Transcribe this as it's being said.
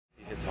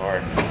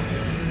hard.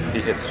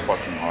 He hits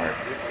fucking hard.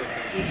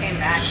 You came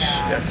back.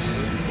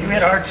 You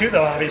hit hard too,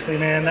 though. Obviously,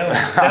 man.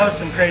 That was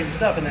some crazy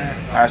stuff in there.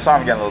 I saw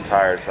him getting a little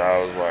tired, so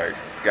I was like,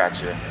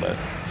 gotcha. But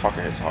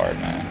fucker hits hard,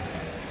 man.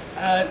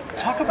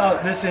 Talk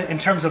about this in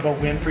terms of a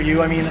win for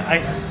you. I mean,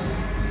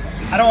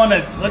 I don't want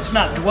to, let's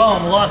not dwell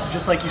on the losses,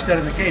 just like you said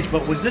in the cage,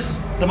 but was this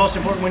the most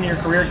important win in your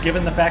career,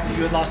 given the fact that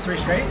you had lost 3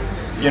 straight?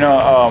 You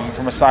know,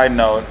 from a side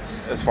note,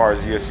 as far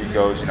as UFC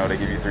goes, you know, they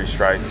give you 3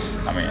 strikes.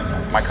 I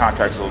mean, my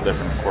contract's a little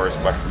different, of course,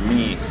 but for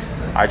me,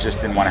 I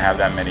just didn't want to have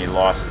that many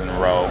losses in a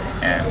row.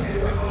 And,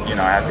 you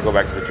know, I had to go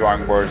back to the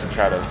drawing boards and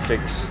try to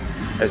fix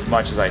as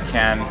much as I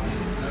can.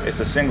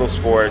 It's a single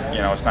sport, you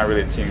know, it's not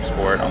really a team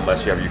sport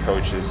unless you have your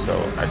coaches. So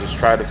I just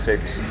try to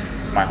fix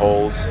my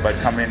holes. But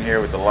coming in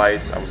here with the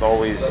lights, I was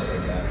always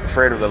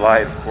afraid of the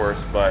light, of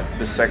course, but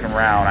this second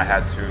round I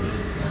had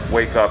to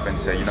wake up and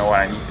say, you know what,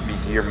 I need to be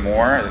here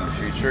more in the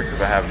future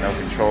because I have no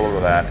control over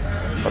that.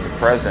 But the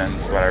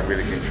present's what I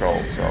really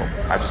control. So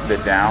I just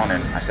bit down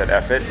and I said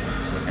F it.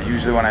 And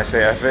usually when I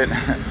say F it,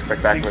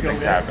 spectacular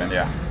things happen,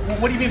 yeah.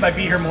 What do you mean by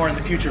be here more in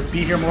the future?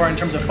 Be here more in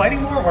terms of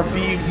fighting more, or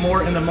be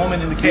more in the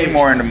moment in the cage? Be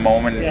more in the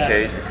moment in the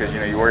cage, because, you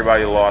know, you worry about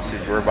your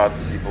losses, you worry about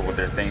the people, what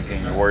they're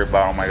thinking, you worry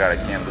about, oh my God,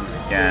 I can't lose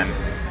again.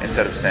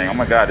 Instead of saying, oh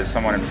my God, there's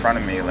someone in front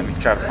of me, let me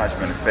try to punch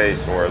him in the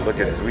face, or look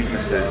at his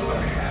weaknesses.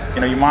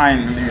 You know, your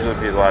mind usually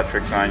plays a lot of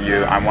tricks on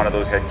you. I'm one of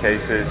those head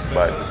cases,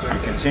 but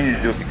I'm continuing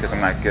to do it because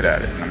I'm not good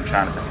at it, and I'm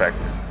trying to perfect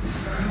it.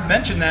 You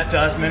mentioned that to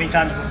us many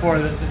times before.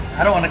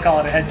 I don't want to call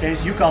it a head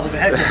case. You called it a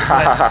head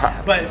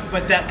case.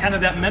 but that kind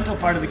of that mental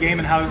part of the game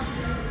and how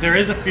there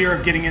is a fear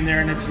of getting in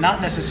there, and it's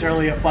not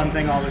necessarily a fun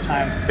thing all the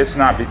time. It's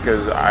not,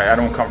 because I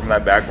don't come from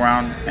that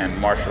background, and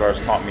martial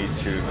arts taught me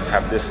to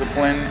have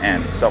discipline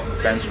and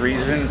self-defense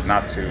reasons,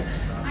 not to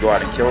go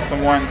out and kill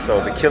someone.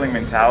 So the killing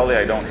mentality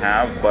I don't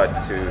have,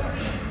 but to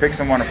pick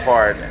someone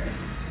apart,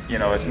 you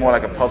know, it's more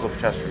like a puzzle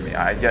chess for me.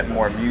 I get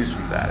more amused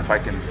from that. If I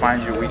can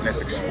find your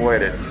weakness,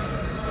 exploit it,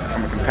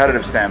 from a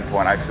competitive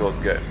standpoint, I feel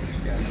good.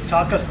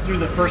 Talk us through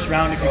the first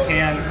round if you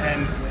can,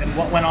 and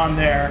what went on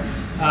there.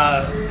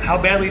 How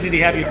badly did he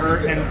have you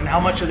hurt, and how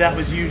much of that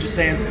was you just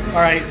saying,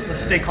 all right,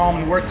 let's stay calm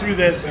and work through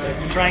this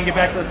and try and get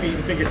back to the feet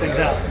and figure things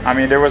out? I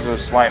mean, there was a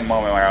slight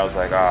moment where I was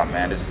like, oh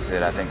man, this is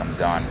it, I think I'm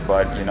done.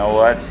 But you know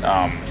what?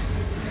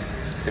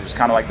 It was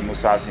kind of like the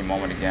Musasi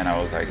moment again. I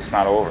was like, it's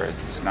not over.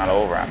 It's not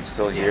over. I'm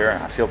still here.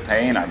 I feel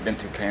pain. I've been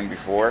through pain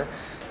before,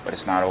 but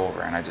it's not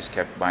over. And I just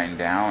kept biting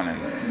down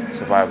and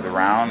survived the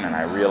round. And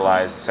I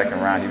realized the second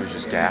round he was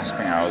just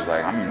gasping. I was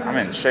like, I'm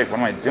in shape. What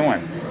am I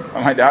doing?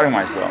 Why am I doubting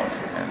myself?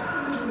 And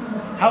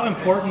how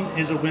important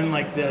is a win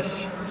like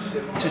this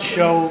to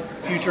show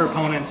future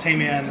opponents, hey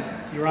man,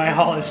 Uriah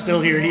Hall is still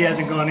here. He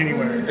hasn't gone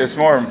anywhere? It's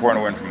more important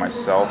to win for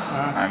myself.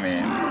 I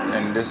mean,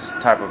 in this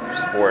type of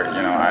sport,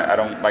 you know, I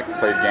don't like to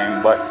play the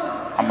game, but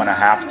I'm going to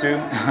have to.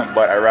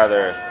 But I'd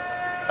rather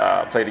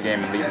play the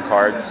game and lead the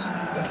cards.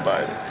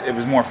 But it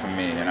was more for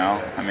me, you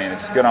know. I mean,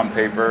 it's good on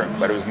paper,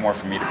 but it was more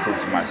for me to prove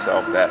to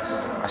myself that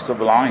I still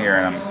belong here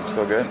and I'm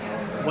still good.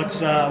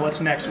 What's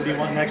next? What do you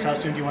want next? How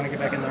soon do you want to get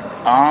back in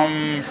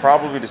there?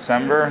 Probably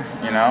December,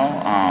 you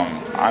know.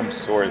 I'm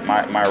sore.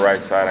 My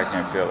right side, I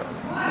can't feel it.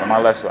 But my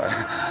left side,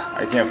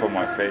 I can't feel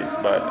my face.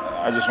 But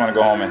I just want to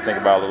go home and think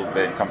about it a little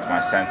bit and come to my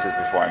senses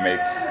before I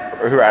make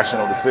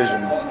irrational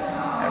decisions.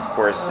 And of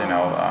course, you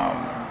know,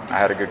 I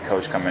had a good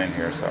coach coming in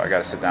here, so I got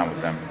to sit down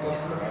with them.